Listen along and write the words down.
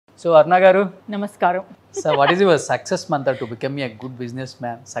So Aruna garu, Namaskaram. so what is your success mantra to become a good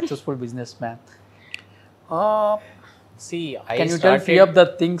businessman, successful businessman? See, Can you tell few of the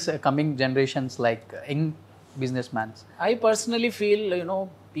things coming generations like young businessmen? I personally feel,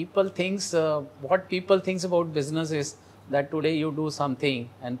 people thinks, what people thinks about business is that today you do something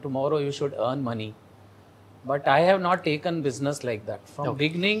and tomorrow you should earn money. But I have not taken business like that. From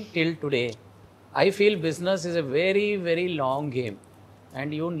beginning till today, I feel business is a very, very long game.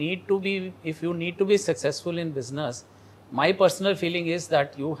 And you need to be, if you need to be successful in business, my personal feeling is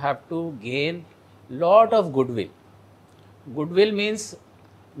that you have to gain lot of goodwill. Goodwill means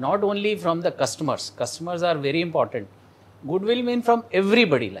not only from the customers. Customers are very important. Goodwill means from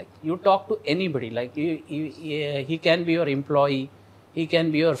everybody. Like you talk to anybody. Like he can be your employee, he can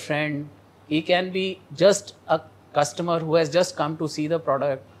be your friend, he can be just a customer who has just come to see the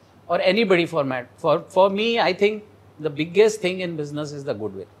product, or anybody format. For me, I think the biggest thing in business is the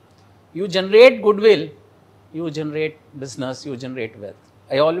goodwill. You generate goodwill, you generate business, you generate wealth.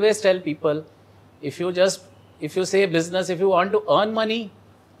 I always tell people, if you say business, if you want to earn money,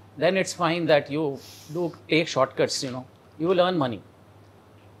 then it's fine that you do take shortcuts, you will earn money.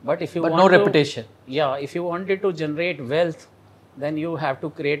 But if you But want no to, reputation. Yeah, if you wanted to generate wealth, then you have to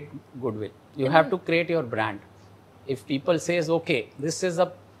create goodwill. You have to create your brand. If people says, okay, this is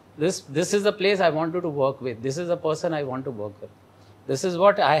the place I want to work with, this is the person I want to work with, this is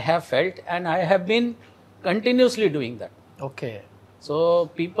what I have felt, and I have been continuously doing that. Okay. So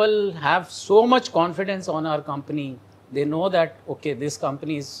people have so much confidence on our company. They know that, okay, this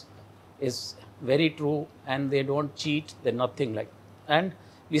company is very true and they don't cheat, they're nothing like. And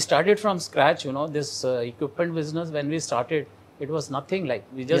we started from scratch, this equipment business. When we started, it was nothing like.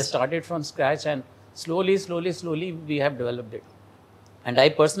 We just started from scratch, and slowly we have developed it. And I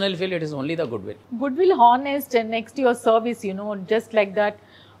personally feel it is only the goodwill. Goodwill, honest, and next to your service, just like that.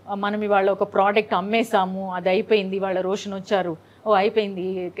 మనం ఇవాళ ఒక product అమ్మేసాము, అది అయిపోయింది, వాళ్ళ రోషన్ వచ్చారు, ఓ అయిపోయింది,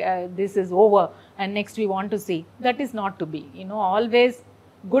 this is over, and next we want to see. That is not to be, always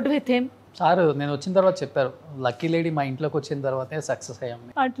good with him. Sir నేను వచ్చిన తర్వాత చెప్పారు, లక్కీ లేడీ మా ఇంట్లోకి వచ్చిన తర్వాతే సక్సెస్ అయ్యాం.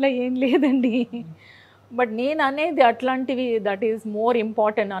 అట్లా ఏం లేదండి. బట్ నేను అనేది అట్లాంటివి, that is more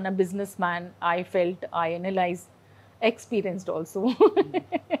important on a business man. I felt, I analyse, experienced also.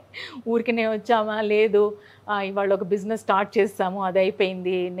 ఊరికనే వచ్చామా, లేదు ఇవాళ ఒక బిజినెస్ స్టార్ట్ చేస్తాము, అది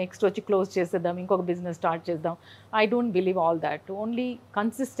అయిపోయింది, నెక్స్ట్ వచ్చి క్లోజ్ చేసేద్దాం, ఇంకొక బిజినెస్ స్టార్ట్ చేద్దాం. I don't believe all that. Only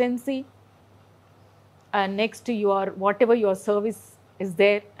consistency, and next what ever your service is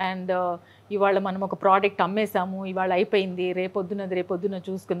there. And ఇవాళ మనం ఒక ప్రోడక్ట్ అమ్మేసాము, ఇవాళ అయిపోయింది, రేపొద్దున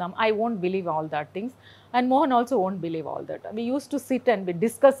చూసుకుందాం. I won't believe all that things, and Mohan also won't believe all that. We use to SIT and we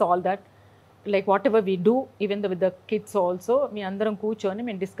discuss all that. Like what ever we do, even with the kids also, మీ అందరం కూర్చొని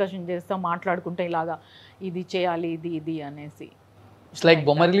మేము discussion చేస్తాం, మాట్లాడుకుంటాం, ఇలాగా ఇది చేయాలి, ఇది అనేసి. ఇట్స్ లైక్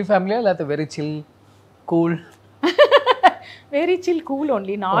బొమ్మరిలి ఫ్యామిలీ, లేకపోతే very chill cool? Very chill cool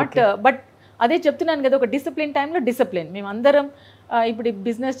only, not. But అదే చెప్తున్నాను కదా, ఒక డిసిప్లిన్ టైంలో డిసిప్లిన్. మేమందరం ఇప్పుడు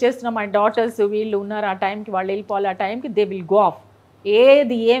బిజినెస్ చేస్తున్నాం, మా డాటర్స్ వీళ్ళు ఉన్నారు, ఆ టైంకి వాళ్ళు వెళ్ళిపోవాలి, ఆ టైంకి దే విల్ గో ఆఫ్.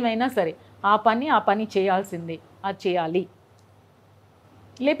 ఏది ఏమైనా సరే ఆ పని చేయాల్సిందే, అది చేయాలి.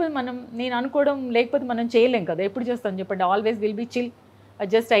 లేకపోతే నేను అనుకోవడం, లేకపోతే మనం చేయలేం కదా. ఎప్పుడు చేస్తాను చెప్పండి? Always will be chill.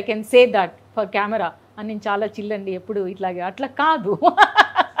 Just I can say that for camera, అని నేను చాలా చిల్ అండి ఎప్పుడు ఇట్లాగే. అట్లా కాదు,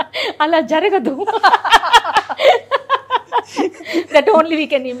 అలా జరగదు. That only we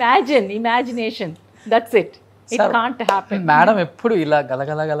can imagination, that's it. It can't happen. Madam ఎప్పుడు ఇలా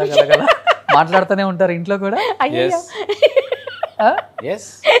గలగల మాట్లాడుతూనే ఉంటారు ఇంట్లో కూడా? అయ్యో,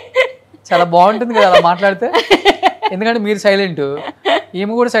 చాలా బాగుంటుంది కదా అలా మాట్లాడితే. ఎందుకంటే మీరు సైలెంట్,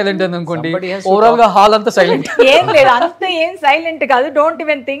 ఈమె కూడా సైలెంట్ అని అనుకోండి, ఓవరాల్ గా హాల్ అంతా సైలెంట్. ఏం లేదు, అంత ఏం సైలెంట్ కాదు. Don't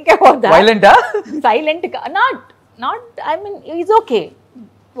even think about that. వైలెంటా? Silent not I mean is okay.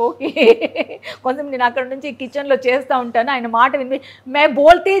 కొంచెం నేను అక్కడ నుంచి కిచెన్ లో చేస్తా ఉంటాను, ఆయన మాట విని మే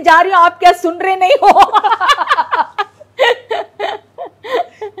బోల్తే జా రही हूं, आप क्या सुन रहे नहीं हो?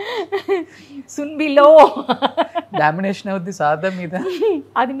 సున్ బి లో. డామినేషన్ అవుద్ది సాదా మీద,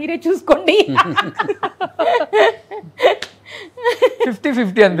 అది మీరే చూసుకోండి.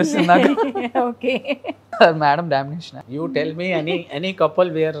 50-50 అనిపిస్తుంది నాకు. Okay madam domination. You tell me any couple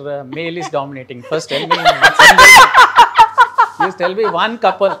where male is dominating. First tell me. Please tell me one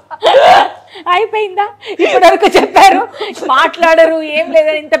couple. అయిపోయిందా? ఇప్పటి వరకు చెప్పారు, మాట్లాడరు, ఏం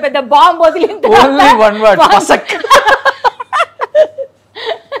లేదని ఇంత పెద్ద బాంబు వదిలిన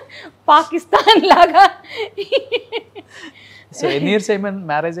పాకిస్తాన్ లాగా. సో ఎన్ని ఇయర్స్ అయిపోయింది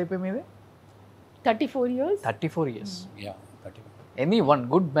మ్యారేజ్ అయిపోయి మీది? 34 years. 34 years. Yeah, 34. Any one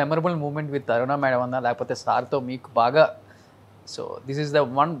good memorable moment with Aruna madam అన్నా, లేకపోతే సార్తో మీకు బాగా so this is the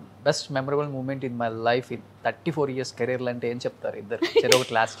one best memorable moment in my life in 34 years కెరీర్లో అంటే ఏం చెప్తారు ఇద్దరు చెరొక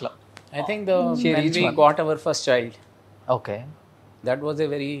క్లాస్లో? I think when we got our first child, okay, that was a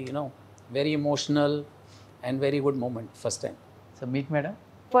very, very emotional and very good moment first time. So మీకు madam?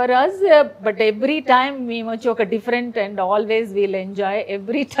 For us, but every time మేము వచ్చి ఒక different and always wheel enjoy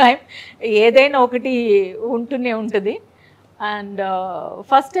every time ఏదైనా ఒకటి ఉంటూనే ఉంటుంది. And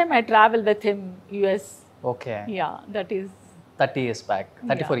first time I travel with him US. Okay, yeah, that is 30 years back,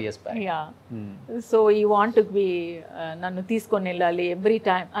 34 years back. Yeah, so ఈ want to be నన్ను తీసుకొని వెళ్ళాలి ఎవ్రీ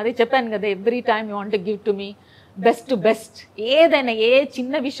టైం. అదే చెప్పాను కదా, every time you want to give to me best to best. ఏదైనా ఏ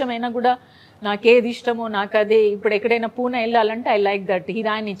చిన్న విషయమైనా కూడా నాకేది ఇష్టమో నాకు అదే. ఇప్పుడు ఎక్కడైనా పూణే వెళ్ళాలంటే I like that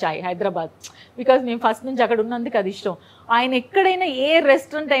Hirani chai Hyderabad, because మేము ఫస్ట్ నుంచి అక్కడ ఉన్నందుకు అది ఇష్టం. ఆయన ఎక్కడైనా ఏ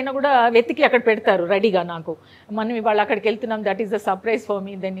రెస్టారెంట్ అయినా కూడా వెతికి అక్కడ పెడతారు రెడీగా నాకు. మనం ఇవాళ అక్కడికి వెళ్తున్నాం, that is the surprise for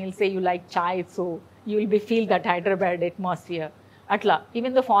me. Then will say you like chai, so you will be feel that Hyderabad atmosphere. అట్లా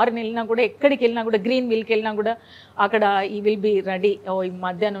ఈవెన్ దో ఫారిన్ వెళ్ళినా కూడా, ఎక్కడికి వెళ్ళినా కూడా, గ్రీన్ విల్కి వెళ్ళినా కూడా అక్కడ ఈ విల్ బి రెడీ. ఓ ఈ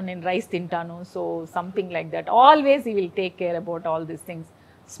మధ్యాహ్నం నేను రైస్ తింటాను, so something like that. Always ఈ will take care about all these things.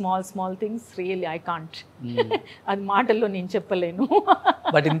 Small things really I can't, అది మాటల్లో నేను చెప్పలేను.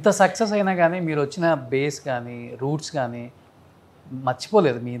 బట్ ఇంత సక్సెస్ అయినా కానీ మీరు వచ్చిన బేస్ కానీ రూట్స్ కానీ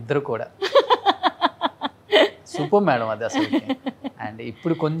మర్చిపోలేదు మీ ఇద్దరు కూడా. సూపర్ మేడం అది అసలు. అండ్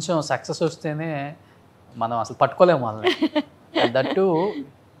ఇప్పుడు కొంచెం సక్సెస్ వస్తేనే మనం అసలు పట్టుకోలేము వాళ్ళని. That to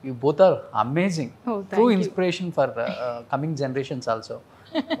you both are amazing, true inspiration for coming generations also.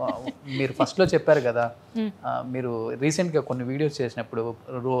 మీరు ఫస్ట్లో చెప్పారు కదా, మీరు రీసెంట్గా కొన్ని వీడియోస్ చేసినప్పుడు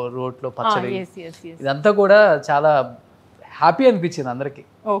రోడ్లో పచ్చడి, ఇదంతా కూడా చాలా హ్యాపీ అనిపించింది అందరికీ.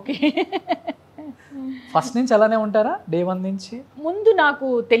 ఓకే, ఫస్ట్ నుంచి అలానే ఉంటారా డే 1 నుంచి? ముందు నాకు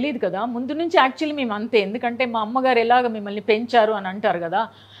తెలియదు కదా, ముందు నుంచి యాక్చువల్లీ మేము అంతే. ఎందుకంటే మా అమ్మగారు ఎలాగ మిమ్మల్ని పెంచారు అని అంటారు కదా.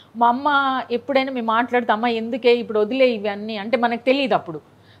 మా అమ్మ ఎప్పుడైనా మేము మాట్లాడితే, అమ్మ ఎందుకే ఇప్పుడు వదిలే ఇవన్నీ అంటే మనకు తెలియదు అప్పుడు.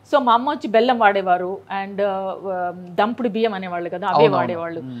 సో మా అమ్మ వచ్చి బెల్లం వాడేవారు అండ్ దంపుడు బియ్యం అనేవాళ్ళు కదా, అవే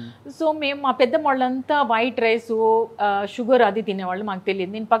వాడేవాళ్ళు. సో మేము మా పెద్దమ్మ వాళ్ళంతా వైట్ రైస్ షుగర్ అది తినేవాళ్ళు, మాకు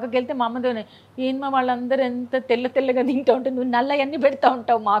తెలియదు. నేను పక్కకి వెళ్తే మా అమ్మతో, ఏమో వాళ్ళందరూ ఎంత తెల్లగా తింటూ ఉంటావు, నువ్వు నల్ల అన్నీ పెడతా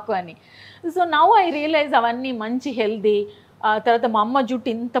ఉంటావు మాకు అని. సో నౌ ఐ రియలైజ్ అవన్నీ మంచి హెల్దీ. తర్వాత మా అమ్మ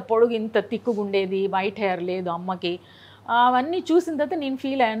జుట్టు ఇంత పొడుగు ఇంత తిక్కుగుండేది, వైట్ హెయిర్ లేదు అమ్మకి. అవన్నీ చూసిన తర్వాత నేను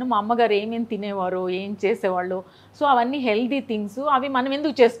ఫీల్ అయ్యాను, మా అమ్మగారు ఏమేమి తినేవారు, ఏం చేసేవాళ్ళు. సో అవన్నీ హెల్దీ థింగ్స్, అవి మనం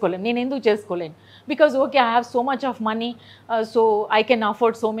ఎందుకు చేసుకోలేను, నేను ఎందుకు చేసుకోలేను. Because okay I have so much of money, so I can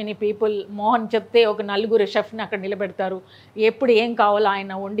afford so many people. Mohan చెప్తే ఒక 4 షెఫ్ని అక్కడ నిలబెడతారు, ఎప్పుడు ఏం కావాలో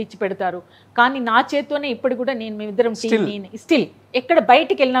ఆయన వండించి పెడతారు. కానీ నా చేత్తోనే ఇప్పుడు కూడా మేమిద్దరం స్టిల్ ఎక్కడ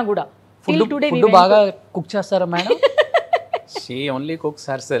బయటికి వెళ్ళినా కూడా టుడే బాగా కుక్ చేస్తారా madam? She only cooks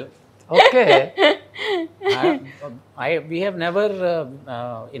herself. Okay. We have never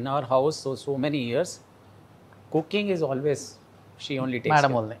in our house so many years. Cooking is always she only takes.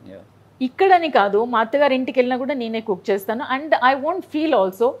 Madam only. Yeah. ఇక్కడని కాదు, మా అత్తగారి ఇంటికి వెళ్ళినా కూడా నేనే కుక్ చేస్తాను. And I won't feel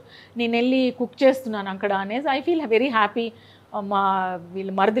also నేను వెళ్ళి కుక్ చేస్తున్నాను అక్కడ అనేసి. I feel very happy. మా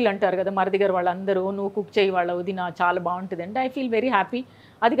వీళ్ళు మరిదిలు అంటారు కదా, మరిది గారు వాళ్ళందరూ నువ్వు కుక్ చేయి వాళ్ళ వదిన చాలా బాగుంటుంది అంటే ఐ ఫీల్ వెరీ హ్యాపీ.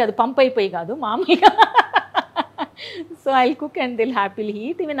 అది కాదు పంప్ అయిపోయి కాదు మామూలుగా. So I cook and Dil happily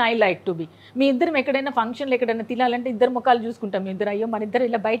eat. Even I like to be. మీ ఇద్దరం ఎక్కడైనా ఫంక్షన్లు ఎక్కడైనా తినాలంటే ఇద్దరు ముఖాలు చూసుకుంటాం. మీ ఇద్దరు అయ్యో మన ఇద్దరు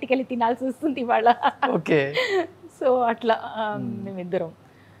ఇలా బయటికి వెళ్ళి తినాల్సి వస్తుంది ఇవాళ. ఓకే, సో అట్లా మేమిద్దరం.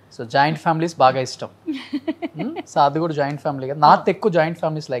 సో జాయింట్ ఫ్యామిలీస్ బాగా ఇష్టం. సో అది కూడా జాయింట్ ఫ్యామిలీ కదా, నాకు ఎక్కువ జాయింట్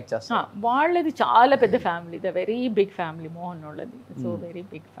ఫ్యామిలీస్ లైక్ చేస్తాను. వాళ్ళది చాలా పెద్ద family, the very big family Mohan వాళ్ళది. సో వెరీ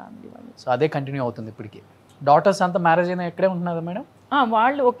బిగ్ ఫ్యామిలీ వాళ్ళు. సో అదే కంటిన్యూ అవుతుంది ఇప్పటికి. డాటర్స్ అంతా మ్యారేజ్ అయినా ఎక్కడే ఉంటున్నారా మేడం?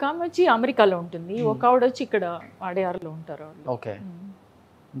 వాళ్ళు ఒక ఆమె వచ్చి అమెరికాలో ఉంటుంది, ఒక ఆవిడ వచ్చి ఇక్కడ వాడేఆర్లో ఉంటారు వాళ్ళు. ఓకే,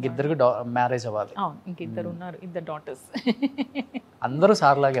 ఇంకిద్దరికి మ్యారేజ్ అవ్వాలి. అవును, ఇంకిద్దరు ఉన్నారు, ఇద్దరు డాటర్స్. అందరూ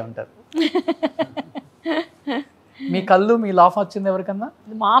సార్లాగే ఉంటారు. మీ కళ్ళు మీ లాఫ్ వచ్చింది ఎవరికన్నా?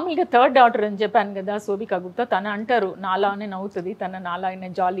 మామూలుగా థర్డ్ డాటర్ అని చెప్పాను కదా, శోభికా గుప్తా. తను అంటారు నాలానే నవ్వుతుంది, తన నాలానే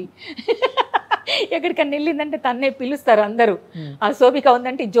జాలీ. ఎక్కడికన్నా వెళ్ళిందంటే తన్నే పిలుస్తారు అందరూ. ఆ శోభిక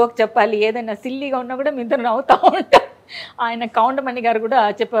ఉందంటే జోక్ చెప్పాలి, ఏదైనా సిల్లీగా ఉన్నా కూడా మీ ఇద్దరు నవ్వుతూ ఉంటారు. ఆయన కౌండమణి గారు కూడా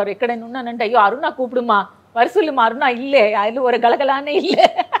చెప్పారు, ఎక్కడైనా ఉన్నానంటే అయ్యో అరుణ కూపుడు మా వరుసలు మా అరుణ ఇల్లే ఆయన ఒక గలగలానే ఇల్లే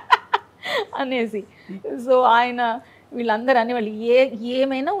అనేసి. సో ఆయన వీళ్ళందరూ అనేవాళ్ళు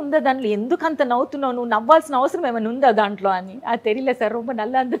ఏమైనా ఉందా దాంట్లో, ఎందుకు అంత నవ్వుతున్నావు, నువ్వు నవ్వాల్సిన అవసరం ఏమైనా ఉందా దాంట్లో అని. అది తెలియలే సార్, రొమ్మ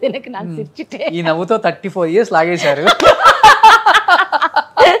నల్ల అంత తినక నాకు సిరిచిటే. ఈ నవ్వుతో 34 years లాగేశారు.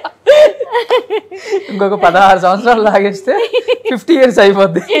 ఇంకొక 16 సంవత్సరాలు లాగేస్తే 50 years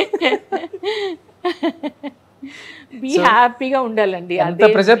అయిపోద్ది. బీ హ్యాపీగా ఉండాలండి. ఎంత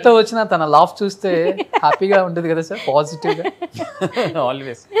ప్రెజర్ తో వచ్చినా తన లాఫ్ చూస్తే హ్యాపీగా ఉంటుంది కదా సార్, పాజిటివ్ గా.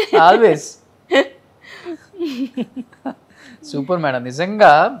 Always. సూపర్ మేడం,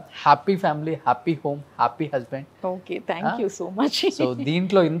 నిజంగా happy family, happy home, happy husband. Okay, thank you so much. So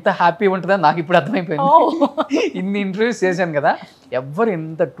దీంట్లో ఇంత హ్యాపీ ఉంటుందని నాకు ఇప్పుడు అర్థమైపోయింది. ఇన్ని ఇంటర్వ్యూస్ చేశాను కదా, ఎవ్వరు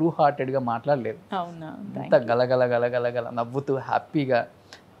ఇంత ట్రూ హార్టెడ్గా మాట్లాడలేదు. అవునా? ఇంత గలగల గలగల గల నవ్వుతూ హ్యాపీగా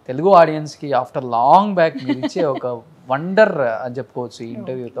తెలుగు ఆడియన్స్కి ఆఫ్టర్ లాంగ్ బ్యాక్ మీరు ఇచ్చే ఒక వండర్ అని చెప్పుకోవచ్చు ఈ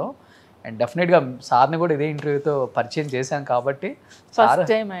ఇంటర్వ్యూతో. అండ్ డెఫినెట్గా సార్ని కూడా ఇదే ఇంటర్వ్యూతో పరిచయం చేశాను కాబట్టి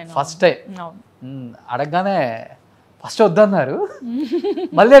ఫస్ట్ టైం అడగగానే ఫస్ట్ వద్దన్నారు,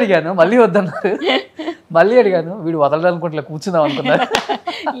 మళ్ళీ అడిగాను, మళ్ళీ వద్దన్నారు, మళ్ళీ అడిగాను, వీడు వదలడానుకుంటే కూర్చుందాం అనుకున్నారు.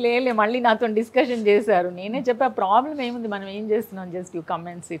 లేలే, మళ్ళీ నాతో డిస్కషన్ చేశారు. నేనే చెప్పా ప్రాబ్లం ఏముంది, మనం ఏం చేస్తున్నాం, just you come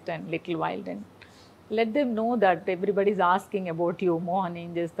and SIT and little wild and let them know that everybody is asking about you, Mohan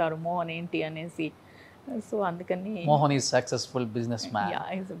ఏం చేస్తారు, మోహన్ ఏంటి అనేసి. సో అందుకని Mohan is successful business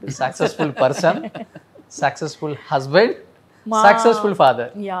man, successful person, successful husband, successful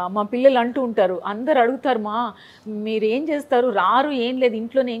father. Yeah, మా పిల్లలు అంటూ ఉంటారు, అందరు అడుగుతారు, మీరు ఏం చేస్తారు, రారు, ఏం లేదు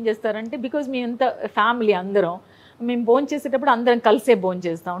ఇంట్లోనే ఏం చేస్తారంటే, బికాజ్ మేము ఎంత ఫ్యామిలీ అందరం, మేము భోజనం చేసేటప్పుడు అందరం కలిసే భోజనం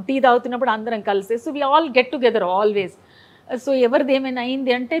చేస్తాం, టీ తాగుతున్నప్పుడు అందరం కలిసే. So we all get together always. So ఎవరిది ఏమైనా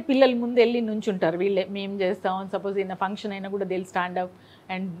అయింది అంటే పిల్లలు ముందు వెళ్ళి నుంచుంటారు, వీళ్ళే మేము చేస్తాం. సపోజ్ ఏమైనా ఫంక్షన్ అయినా కూడా they stand up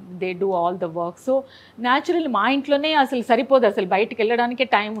and they do all the work. So naturally మా ఇంట్లోనే అసలు సరిపోదు, అసలు బయటకు వెళ్ళడానికే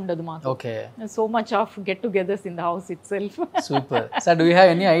టైం ఉండదు మాకు. Okay, so much of get togethers in the house it self. Super. Sir, do you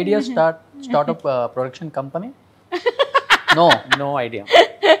have any idea start up production company? No idea.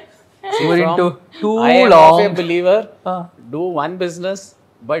 You were into too I am long. a believer. Do one business,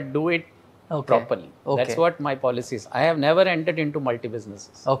 but do it properly. That's what my policy is. I have never entered into multi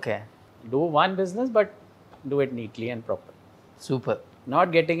businesses. Okay. Do one business, but do it neatly and properly. Super. Not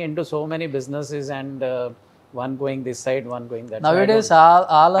getting into so many businesses and one going this side, one going that side. Nowadays,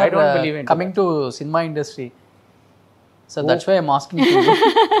 all I don't are believe into coming to cinema industry. So that's why I'm asking you.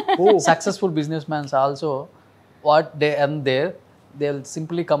 Who successful businessmen also, what they earn there, they'll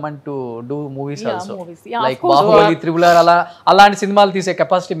simply come and to do movies also. Movies. Yeah, like Bahubali, Tribhular, అలాంటి సినిమాలు తీసే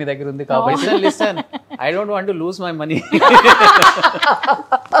capacity మీ దగ్గర ఉంది కాబట్టి. Listen, I don't want to lose my money.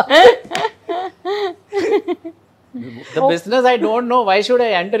 The business I don't know, why should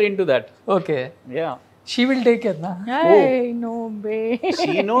I enter into that? Okay. Yeah. She will take it, na? Hey, no babe.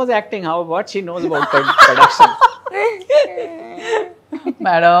 She knows acting. What she knows about production?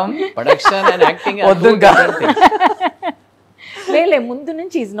 Madam. Production and acting are two different things. లేలే, ముందు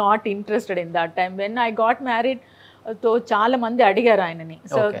నుంచి is not interested in that time. When I got married, తో చాలా మంది అడిగారు ఆయనని,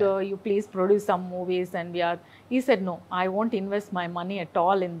 so you please produce some movies and we are, ఈ said no, I won't invest my money at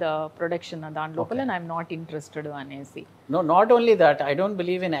all in the production దాని లోపల, అండ్ ఐఎమ్ నాట్ ఇంట్రెస్టెడ్ అనేసి. No, not only that, I don't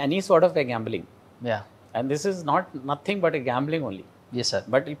believe in any sort of a gambling. Yeah. And this is nothing but a gambling only. Yes, sir.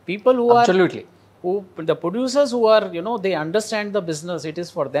 But people who Absolutely. the producers who are, they understand the business, it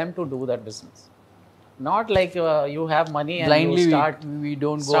is for them to do that business. Not like you have money and blindly you we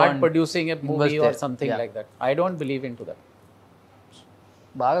don't go start and producing a movie or something like that. I don't believe into that.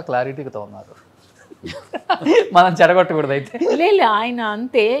 బాగా క్లారిటీగా ఉన్నారు. మనం చెడగొట్టకూడదు అయితే. లేదు, ఆయన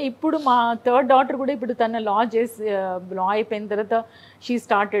అంతే. ఇప్పుడు మా థర్డ్ డాటర్ కూడా ఇప్పుడు తన లా అయిపోయిన తర్వాత షీ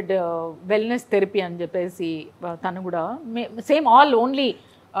స్టార్టెడ్ వెల్నెస్ థెరపీ అని చెప్పేసి, తను కూడా same all only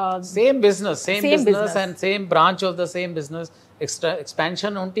same business and same branch of the same business,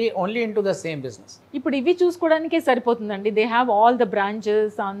 expansion only into the same business. ఇప్పుడు ఇవి చూసుకోవడానికే సరిపోతుందండి. They have all the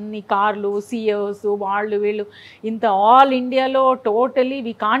branches, అన్ని కార్లు, సిఇఓస్, వాళ్ళు వీళ్ళు, ఇంత ఆల్ ఇండియాలో టోటలీ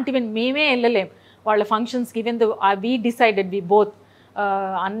వీ కాంట్ ఈవెన్, మేమే వెళ్ళలేం వాళ్ళ ఫంక్షన్స్కి. Even we decided we both,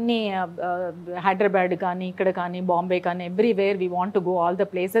 అన్ని హైదరాబాద్ కానీ ఇక్కడ కానీ బాంబే కానీ everywhere we want to go all the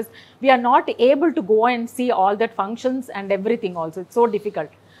places. We are not able to go and see all that functions and everything also. It's so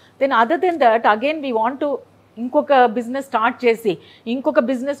difficult. Then other then that again we want to ఇంకొక business start చేసి, ఇంకొక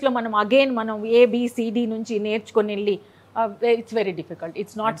బిజినెస్లో మనం again మనం ABCD నుంచి నేర్చుకొని వెళ్ళి, it's very difficult.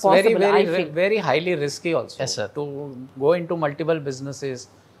 It's not possible. I feel very highly risky also. Yes, sir. To go into multiple businesses,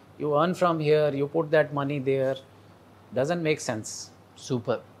 you earn from here, you put that money there, doesn't make sense.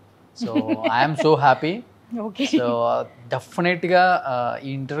 Super. So I am so happy. Okay. So డెఫినెట్గా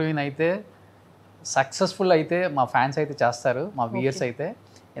ఈ ఇంటర్వ్యూని అయితే successful అయితే మా fans అయితే చేస్తారు, మా viewers అయితే.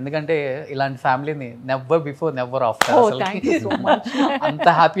 ఎందుకంటే ఇలాంటి ఫ్యామిలీని నెవర్ బిఫోర్ నెవర్ ఆఫ్టర్ అంత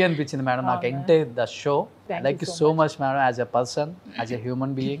హ్యాపీ అనిపించింది మేడం నాకు entire the show. Thank you so much madam, as a person, as a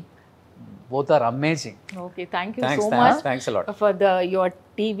human being. Both are amazing. Okay, thank you so much. Thanks a lot for your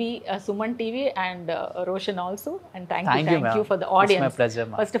TV, Suman TV and Roshan also, and thank you for the audience. It's my pleasure,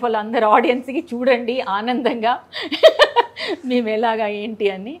 ma'am. First of all, అందరు audience కి చూడండి ఆనందంగా మేము ఎలాగా ఏంటి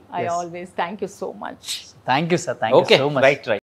అని. I always thank you so much. Thank you, sir. Thank you so much. Right.